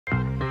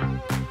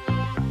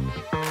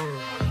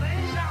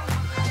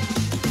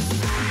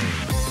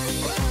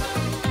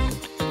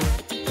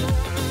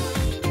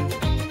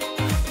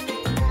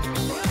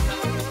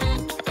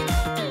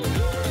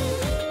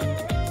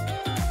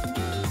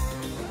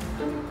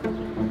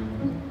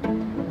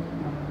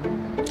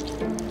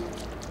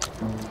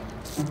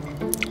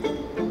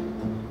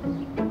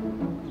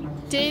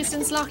Days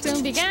since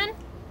lockdown began?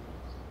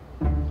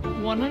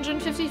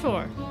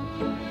 154.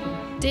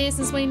 Days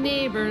since my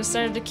neighbours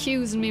started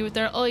accusing me with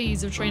their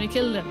eyes of trying to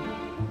kill them.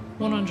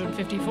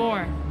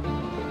 154.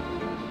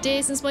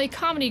 Days since my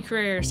comedy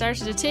career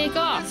started to take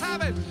off. Let's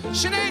have it!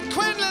 Sinead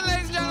Quinlan,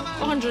 ladies and gentlemen!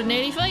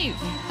 185.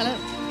 Hello.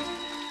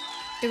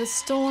 It was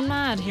stone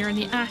mad hearing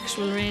the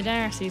actual Ray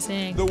Darcy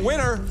saying, The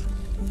winner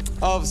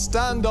of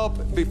Stand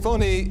Up Be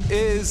Funny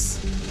is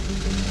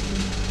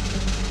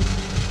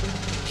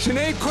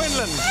Sinead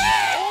Quinlan.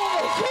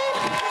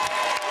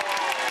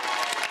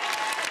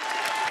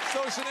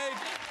 So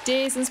Sinead,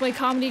 days since my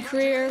comedy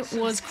career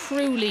was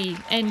cruelly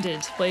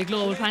ended by a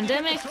global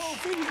pandemic.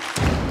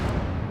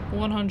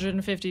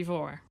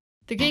 154.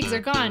 The gigs are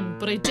gone,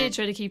 but I did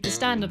try to keep the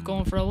stand-up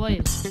going for a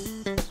while.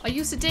 I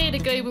used to date a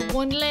guy with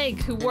one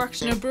leg who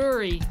worked in a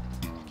brewery.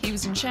 He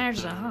was in charge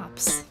of the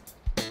hops.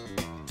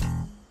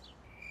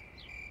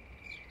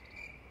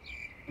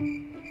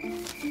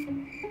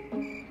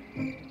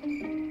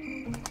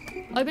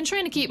 I've been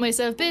trying to keep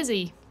myself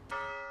busy.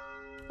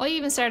 I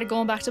even started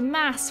going back to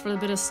mass for a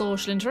bit of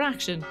social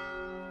interaction.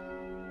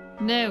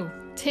 Now,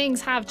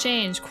 things have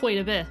changed quite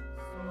a bit.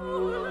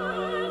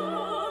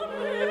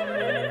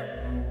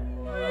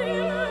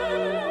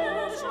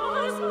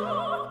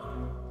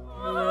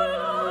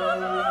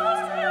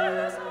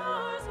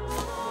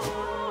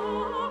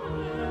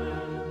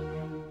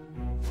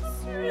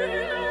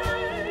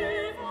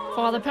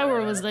 Father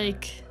Power was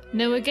like,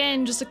 now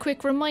again, just a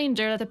quick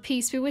reminder that the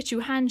peace be with you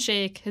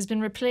handshake has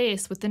been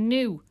replaced with the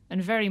new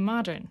and very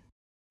modern.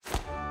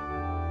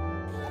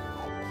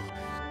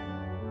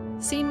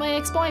 Seen my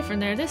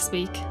ex-boyfriend there this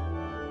week.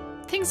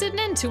 Things didn't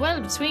end too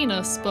well between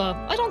us, but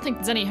I don't think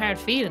there's any hard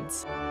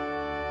feelings.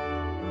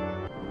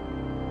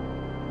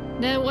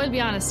 Now, I'll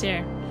be honest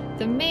here.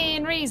 The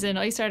main reason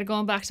I started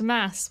going back to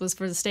mass was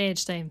for the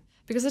stage time.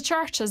 Because the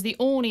church has the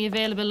only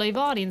available live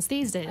audience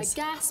these days. A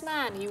gas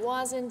man, he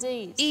was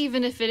indeed.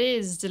 Even if it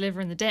is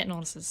delivering the death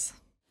notices.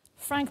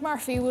 Frank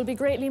Murphy will be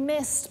greatly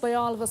missed by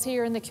all of us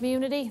here in the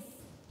community.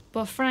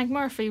 But Frank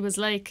Murphy was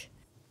like,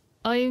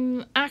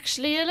 I'm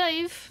actually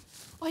alive.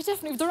 I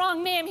definitely have the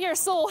wrong name here,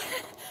 so...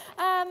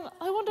 I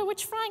wonder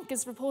which Frank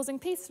is reposing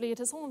peacefully at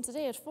his home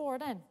today at 4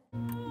 then.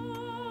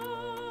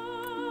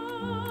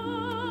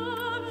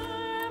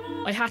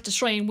 I had to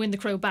try and win the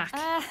crowd back.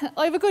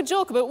 I have a good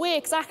joke about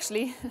wakes,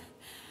 actually.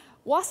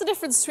 What's the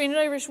difference between an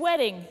Irish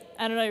wedding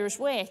and an Irish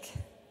wake?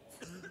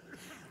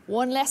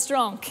 One less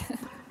drunk.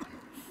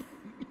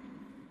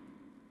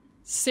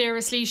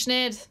 Seriously,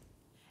 Sinead?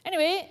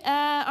 Anyway,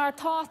 our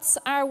thoughts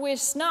are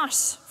with not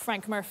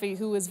Frank Murphy,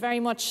 who is very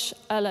much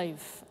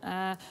alive,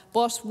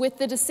 but with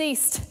the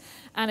deceased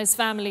and his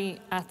family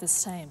at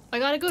this time. I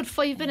got a good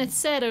 5 minutes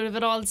set out of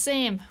it all the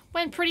same.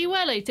 Went pretty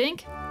well, I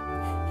think.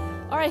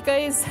 All right,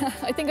 guys,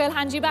 I think I'll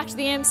hand you back to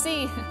the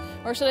MC,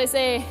 or should I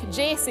say,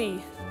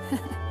 JC.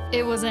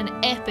 It was an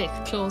epic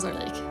closer,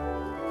 like.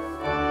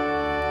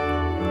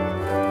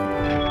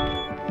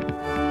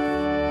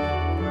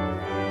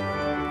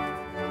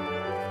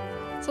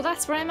 So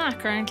that's where I'm at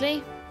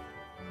currently.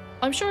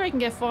 I'm sure I can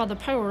get Father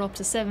Power up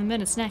to 7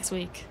 minutes next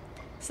week.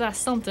 So that's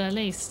something at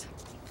least.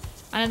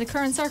 And in the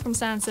current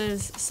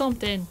circumstances,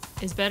 something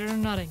is better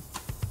than nothing.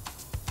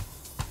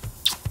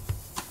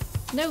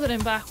 Now that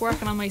I'm back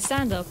working on my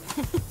stand-up,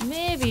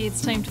 maybe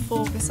it's time to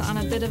focus on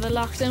a bit of a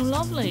lockdown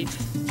love life.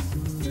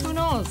 Who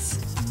knows?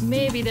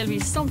 Maybe there'll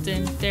be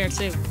something there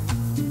too.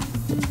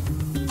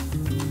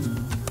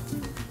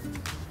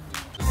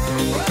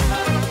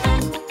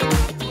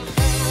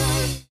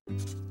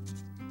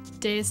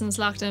 Days since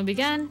lockdown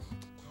began,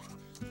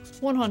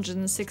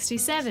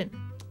 167.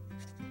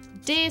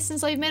 Days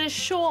since I've made a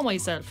show of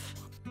myself,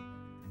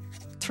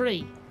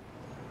 3.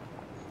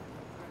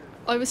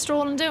 I was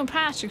strolling down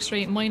Patrick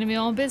Street minding my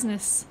own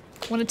business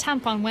when a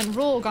tampon went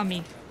rogue on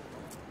me.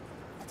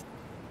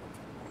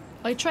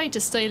 I tried to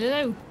style it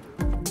out.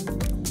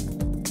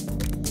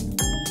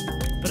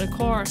 But of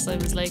course I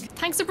was like,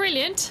 thanks are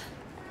brilliant.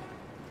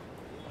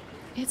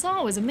 It's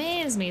always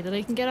amazed me that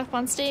I can get up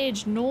on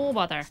stage no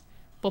bother,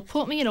 but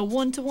put me in a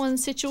one-to-one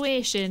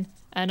situation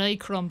and I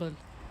crumble.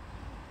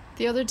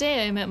 The other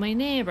day I met my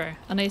neighbour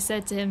and I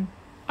said to him,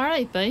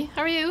 alright bye,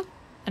 how are you?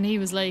 And he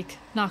was like,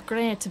 not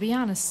great to be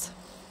honest.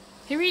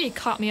 He really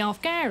caught me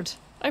off guard.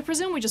 I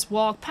presume we just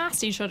walked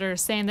past each other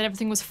saying that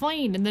everything was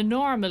fine in the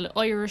normal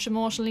Irish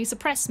emotionally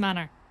suppressed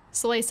manner.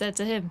 So I said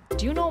to him,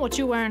 do you know what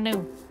you are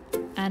now?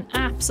 An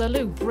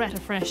absolute breath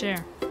of fresh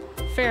air.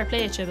 Fair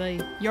play to you,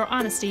 boy. Your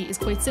honesty is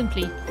quite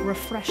simply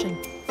refreshing.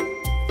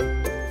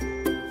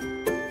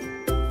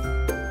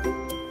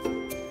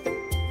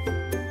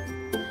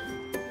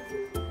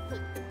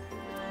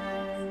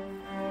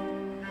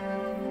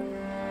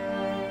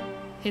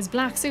 His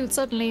black suit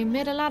suddenly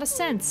made a lot of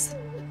sense.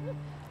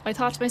 I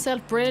thought to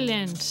myself,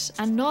 brilliant,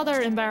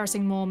 another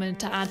embarrassing moment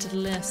to add to the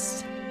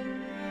list.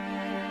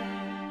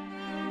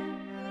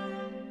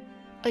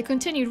 I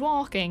continued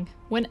walking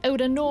when out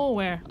of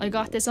nowhere I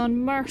got this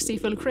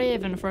unmerciful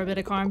craving for a bit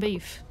of corned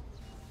beef.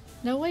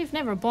 Now I've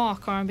never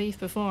bought corned beef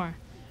before,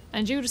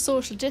 and due to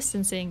social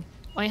distancing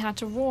I had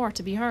to roar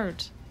to be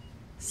heard.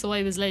 So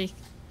I was like,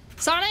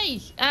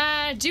 sorry,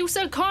 do you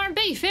sell corned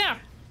beef here?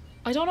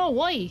 I don't know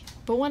why,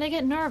 but when I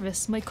get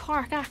nervous, my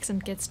Cork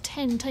accent gets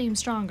 10 times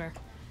stronger.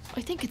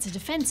 I think it's a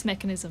defence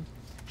mechanism.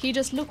 He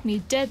just looked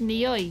me dead in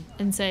the eye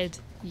and said,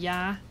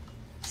 yeah.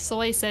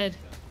 So I said,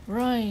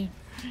 right.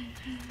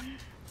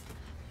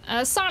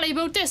 Sorry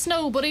about this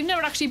now, but I've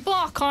never actually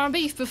bought corned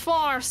beef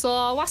before,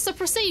 so what's the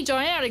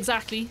procedure here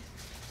exactly?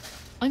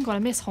 I'm gonna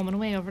miss humming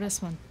away over this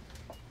one.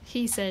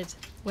 He said,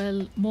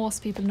 well,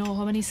 most people know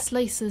how many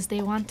slices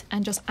they want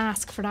and just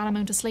ask for that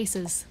amount of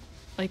slices.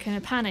 I kind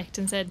of panicked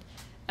and said,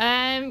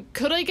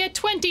 could I get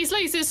 20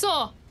 slices,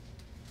 so?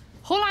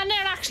 Hold on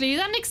there, actually, is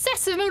that an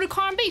excessive amount of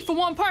corned beef for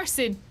one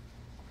person?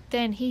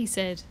 Then he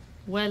said,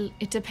 well,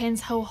 it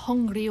depends how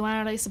hungry you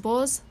are, I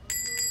suppose.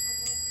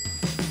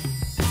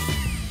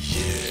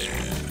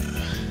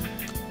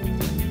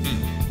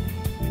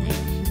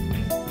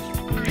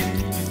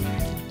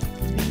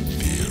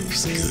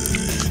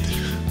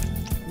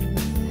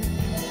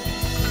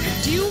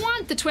 Do you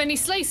want the 20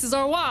 slices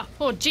or what?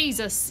 Oh,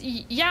 Jesus.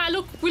 Yeah,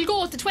 look, we'll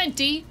go with the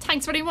 20.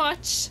 Thanks very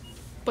much.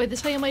 By the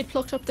time I'd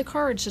plucked up the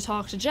courage to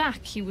talk to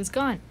Jack, he was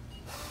gone.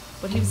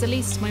 But he was the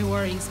least of my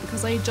worries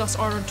because I had just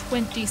ordered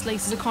 20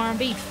 slices of corned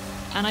beef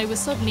and I was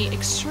suddenly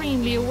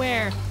extremely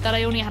aware that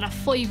I only had a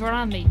fiver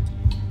on me.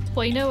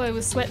 By now I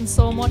was sweating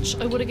so much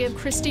I would have given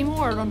Christy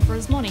Moore a run for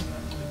his money.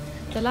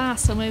 The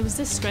last time I was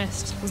this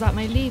stressed was at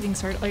my Leaving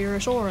Cert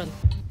Irish oral.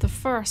 The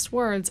first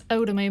words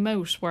out of my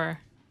mouth were,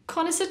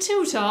 "Connais a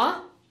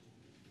tuta?"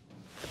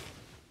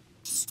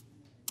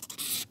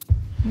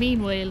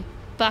 Meanwhile,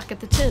 back at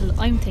the till,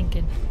 I'm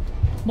thinking,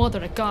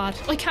 mother of God,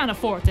 I can't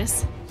afford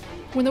this.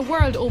 When the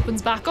world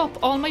opens back up,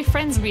 all my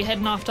friends will be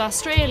heading off to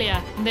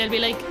Australia and they'll be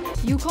like,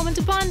 you coming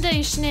to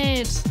Bondi,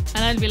 Sinead?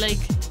 And I'll be like,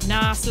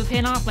 nah, still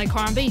paying off my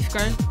corned beef,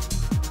 girl.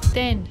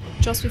 Then,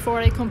 just before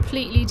I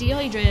completely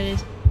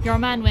dehydrated, your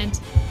man went,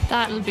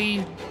 that'll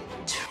be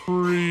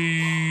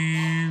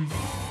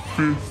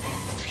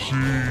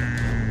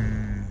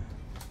 $3.50.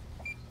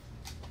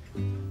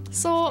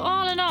 So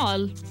all in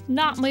all,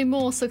 not my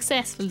most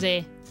successful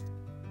day.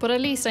 But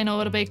at least I know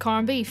how to bake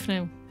corned beef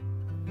now.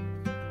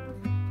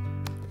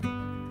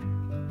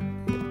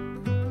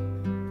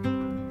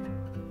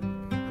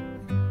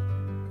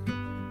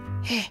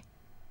 Hey,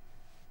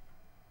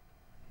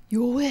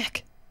 you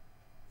awake?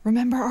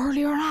 Remember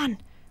earlier on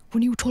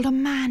when you told a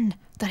man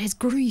that his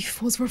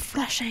grief was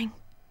refreshing?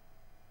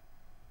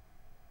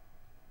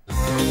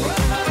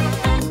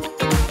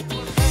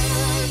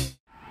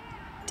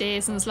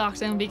 Days since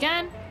lockdown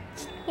began,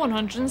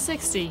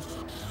 160.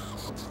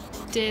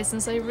 Days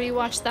since I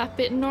rewatched that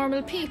bit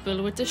Normal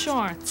People with the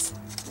shorts,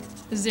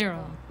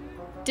 0.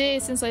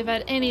 Days since I've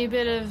had any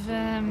bit of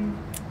a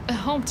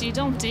Humpty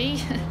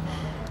Dumpty,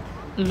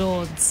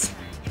 loads.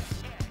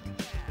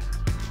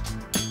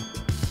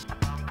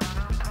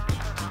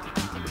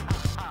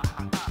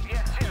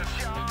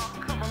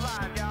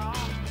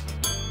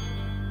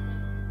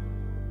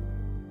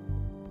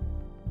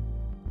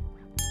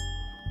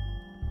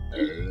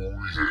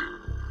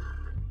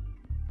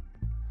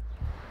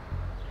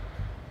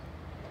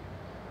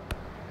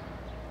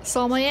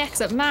 Saw my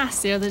ex at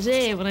Mass the other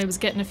day when I was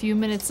getting a few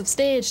minutes of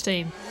stage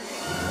time.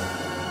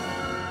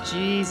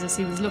 Jesus,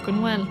 he was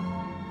looking well.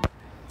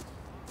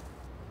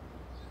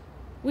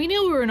 We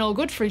knew we were no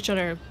good for each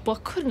other,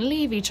 but couldn't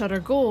leave each other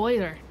go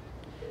either.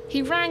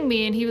 He rang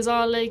me and he was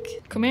all like,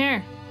 come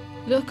here.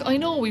 Look, I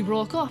know we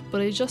broke up, but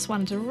I just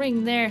wanted to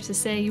ring there to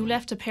say you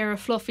left a pair of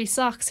fluffy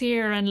socks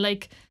here and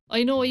like,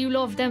 I know you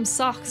love them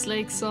socks,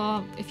 like,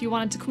 so if you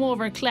wanted to come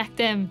over and collect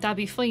them, that'd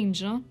be fine,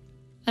 you know?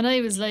 And I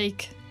was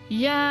like,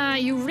 yeah,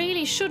 you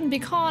really shouldn't be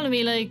calling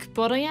me, like,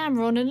 but I am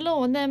running low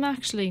on them,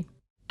 actually.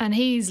 And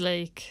he's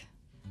like,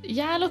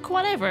 yeah, look,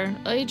 whatever.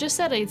 I just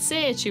said I'd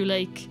say it to you,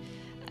 like,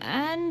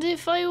 and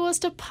if I was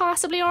to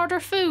possibly order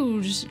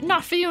food,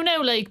 not for you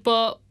now, like,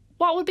 but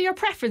what would be your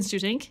preference, do you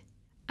think?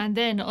 And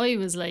then I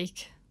was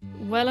like,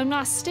 well, I'm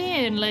not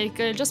staying, like,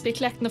 I'll just be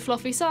collecting the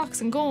fluffy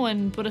socks and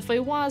going, but if I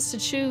was to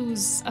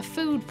choose a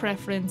food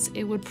preference,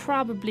 it would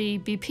probably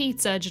be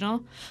pizza, do you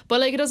know?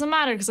 But, like, it doesn't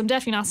matter, because I'm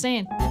definitely not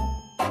staying.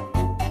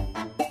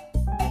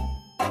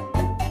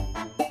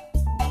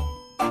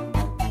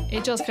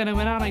 It just kind of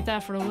went on like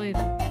that for a while.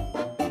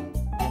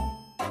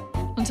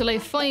 Until I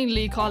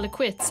finally called it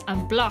quits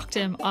and blocked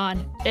him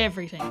on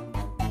everything.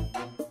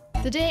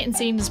 The dating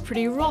scene is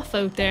pretty rough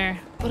out there,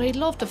 but I'd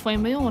love to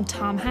find my own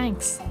Tom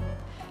Hanks.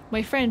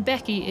 My friend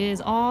Becky is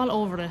all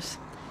over it.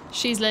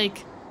 She's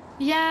like,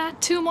 yeah,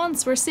 2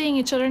 months we're seeing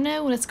each other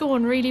now and it's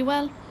going really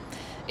well.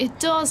 It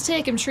does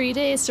take him 3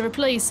 days to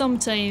reply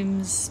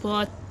sometimes,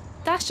 but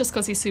that's just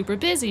because he's super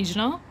busy, you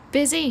know?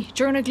 Busy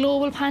during a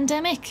global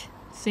pandemic.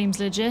 Seems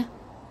legit.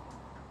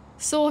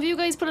 So have you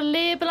guys put a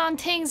label on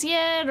things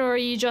yet, or are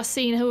you just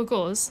seeing how it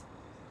goes?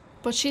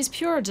 But she's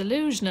pure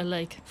delusional,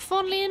 like.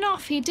 Funnily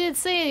enough, he did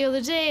say the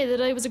other day that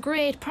I was a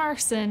great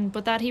person,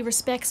 but that he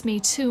respects me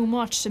too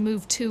much to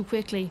move too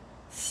quickly.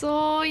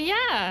 So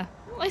yeah,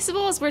 I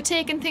suppose we're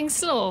taking things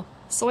slow.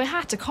 So I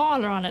had to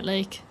call her on it,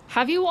 like,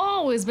 have you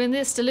always been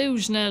this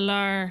delusional,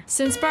 or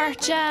since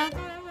birth, yeah?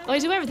 I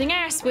do everything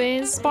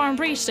arseways, bar and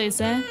breached, I'd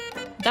say.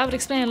 That would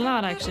explain a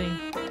lot, actually.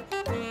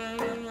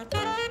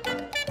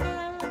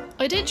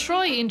 I did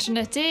try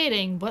internet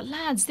dating, but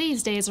lads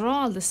these days are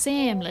all the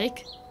same,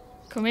 like.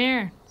 Come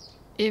here.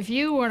 If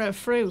you were a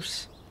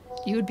fruit,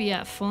 you'd be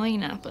a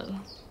pineapple.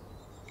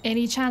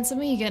 Any chance of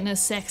me getting a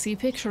sexy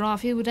picture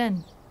off you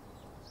then?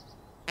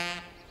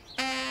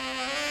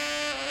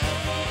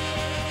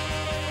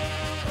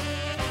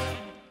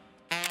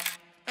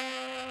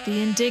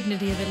 The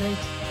indignity of it, like.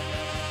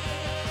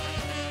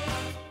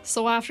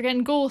 So after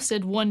getting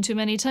ghosted one too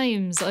many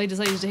times, I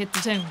decided to hit the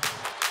town.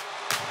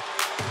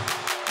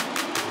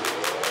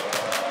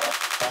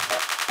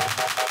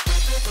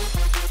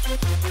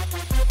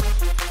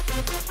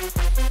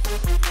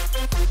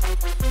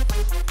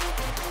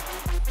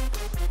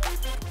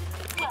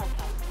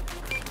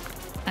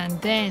 And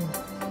then,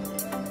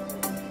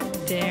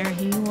 there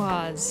he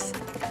was,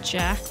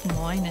 Jack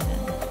Moynihan.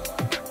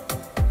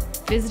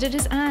 Visited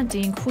his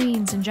auntie in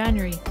Queens in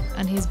January,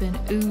 and he's been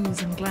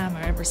oozing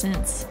glamour ever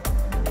since.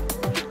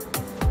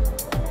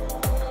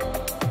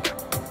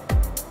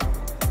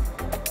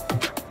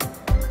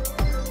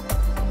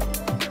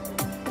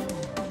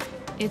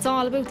 It's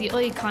all about the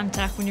eye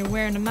contact when you're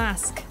wearing a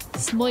mask,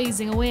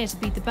 smizing away to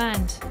beat the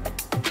band.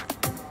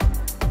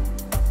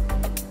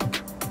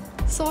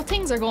 So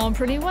things are going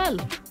pretty well.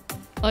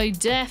 I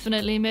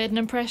definitely made an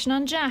impression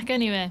on Jack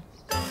anyway.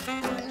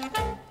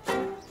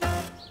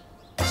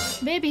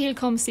 Maybe he'll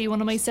come see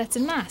one of my sets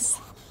in Mass.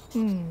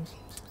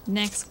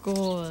 Next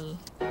goal.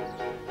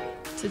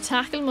 To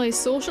tackle my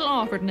social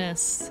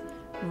awkwardness,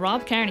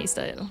 Rob Kearney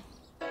style.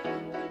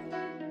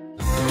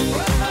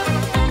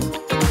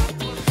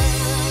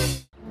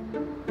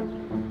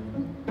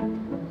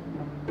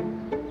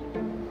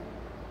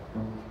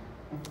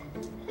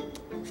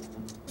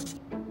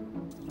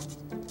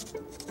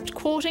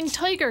 Quoting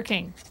Tiger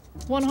King,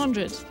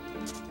 100.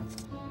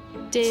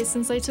 Days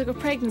since I took a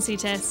pregnancy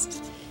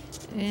test.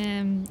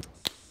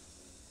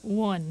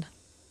 1.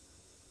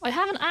 I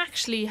haven't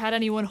actually had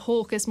anyone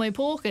hocus my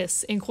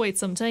pocus in quite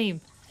some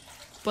time,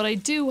 but I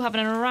do have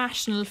an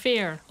irrational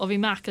fear of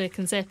immaculate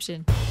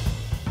conception.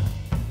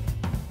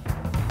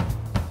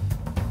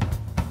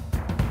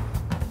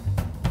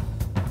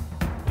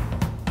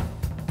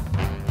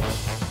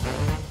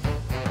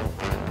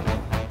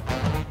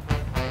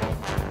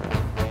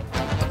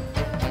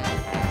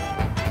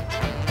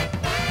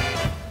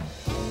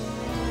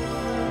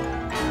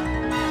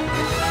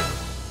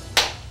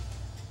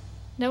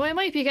 Now I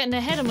might be getting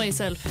ahead of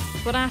myself,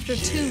 but after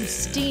 2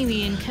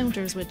 steamy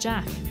encounters with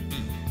Jack,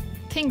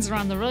 things are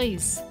on the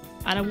rise,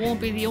 and it won't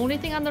be the only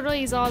thing on the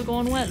rise all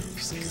going well.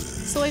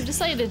 So I've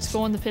decided to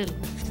go on the pill.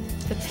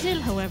 The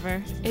pill,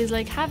 however, is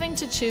like having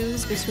to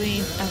choose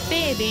between a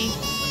baby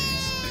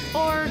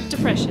or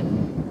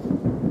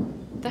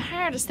depression. The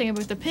hardest thing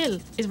about the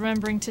pill is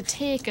remembering to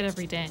take it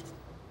every day.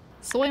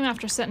 So I'm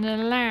after setting an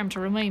alarm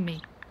to remind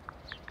me.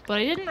 But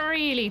I didn't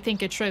really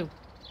think it through.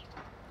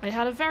 I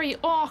had a very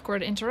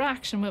awkward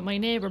interaction with my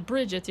neighbour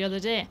Bridget the other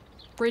day.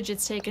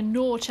 Bridget's taken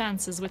no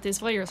chances with this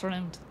virus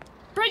around.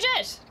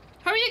 Bridget!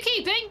 How are you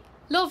keeping?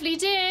 Lovely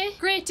day.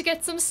 Great to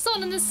get some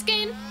sun in the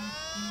skin.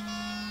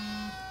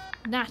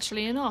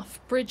 Naturally enough,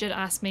 Bridget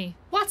asked me,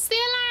 "What's the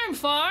alarm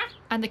for?"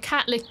 And the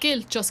Catholic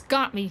guilt just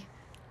got me.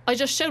 I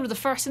just shouted the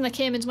first thing that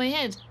came into my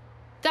head.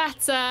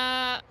 That's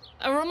a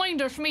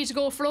reminder for me to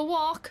go for a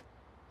walk.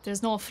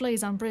 There's no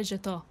flies on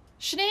Bridget though.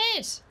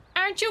 Sinead,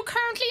 aren't you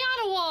currently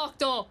on a walk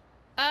though?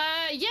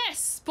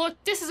 Yes, but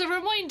this is a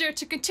reminder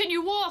to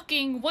continue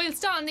walking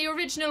whilst on the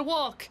original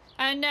walk.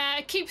 And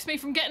it keeps me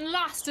from getting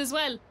lost as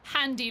well.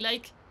 Handy,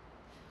 like.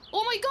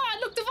 Oh my god,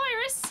 look, the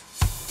virus!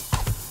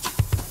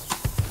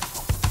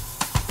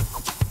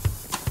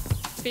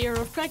 Fear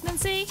of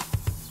pregnancy?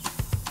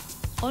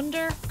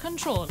 Under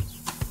control.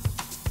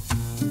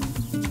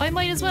 I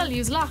might as well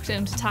use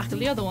lockdown to tackle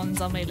the other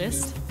ones on my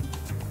list.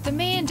 The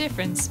main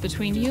difference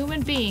between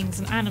human beings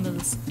and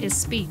animals is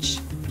speech.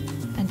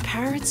 And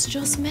parrots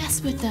just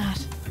mess with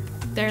that.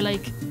 They're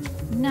like,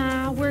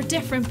 nah, we're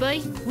different,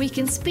 boy. We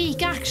can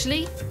speak,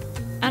 actually.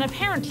 And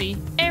apparently,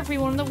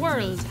 everyone in the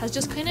world has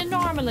just kind of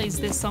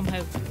normalised this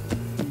somehow.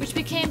 Which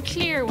became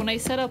clear when I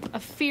set up a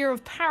Fear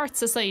of Parrot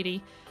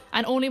Society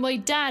and only my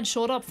dad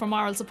showed up for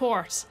moral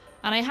support.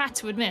 And I had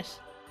to admit,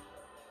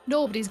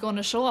 nobody's going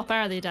to show up,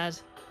 are they, Dad?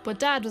 But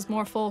Dad was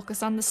more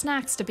focused on the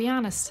snacks, to be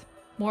honest.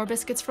 More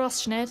biscuits for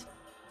us, Sinead.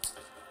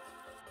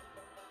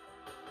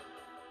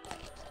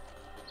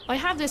 I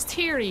have this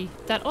theory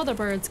that other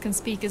birds can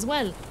speak as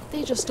well.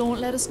 They just don't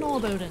let us know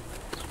about it.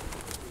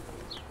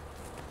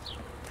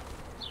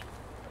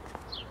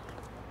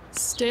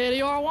 Steady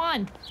your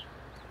one.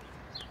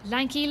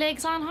 Lanky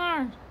legs on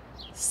her.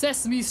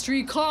 Sesame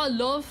Street call,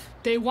 love.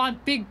 They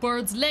want Big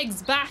Bird's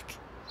legs back.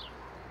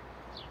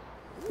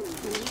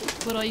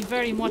 But I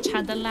very much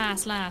had the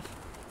last laugh.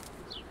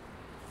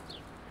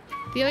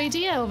 The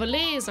idea of a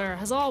laser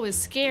has always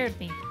scared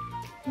me.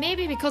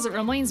 Maybe because it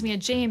reminds me of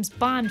James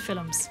Bond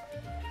films.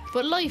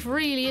 But life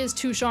really is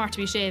too short to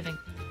be shaving.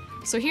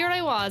 So here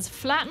I was,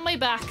 flat on my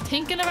back,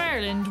 thinking of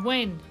Ireland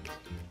when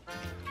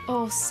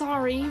Oh,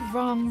 sorry,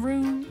 wrong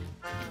room.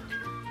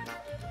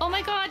 Oh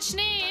my god,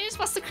 Sinead,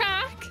 what's the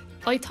crack?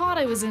 I thought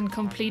I was in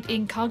complete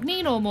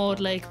incognito mode,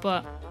 like,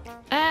 but...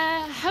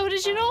 how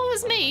did you know it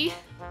was me?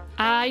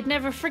 I'd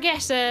never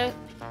forget a...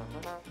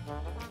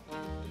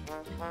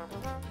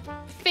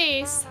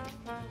 face.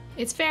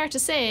 It's fair to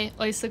say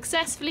I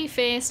successfully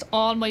faced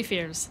all my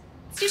fears.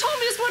 You told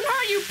me this wouldn't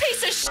hurt, you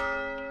piece of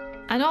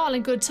shit! And all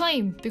in good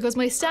time, because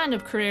my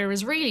stand-up career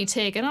is really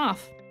taking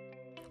off.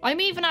 I'm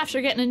even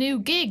after getting a new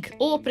gig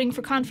opening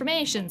for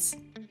confirmations.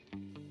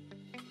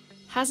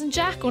 Hasn't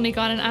Jack only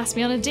gone and asked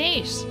me on a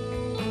date?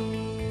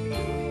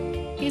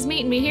 He's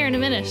meeting me here in a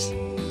minute.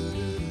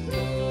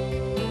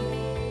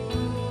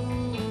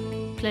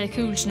 Play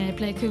cool, Sinead,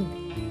 play cool.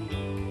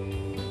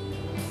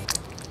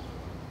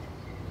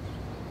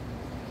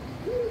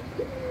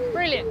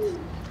 Brilliant.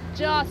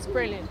 Just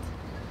brilliant.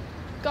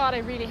 God, I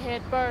really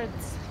hate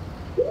birds.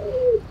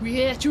 We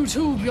hate you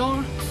too,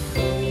 Bjorn.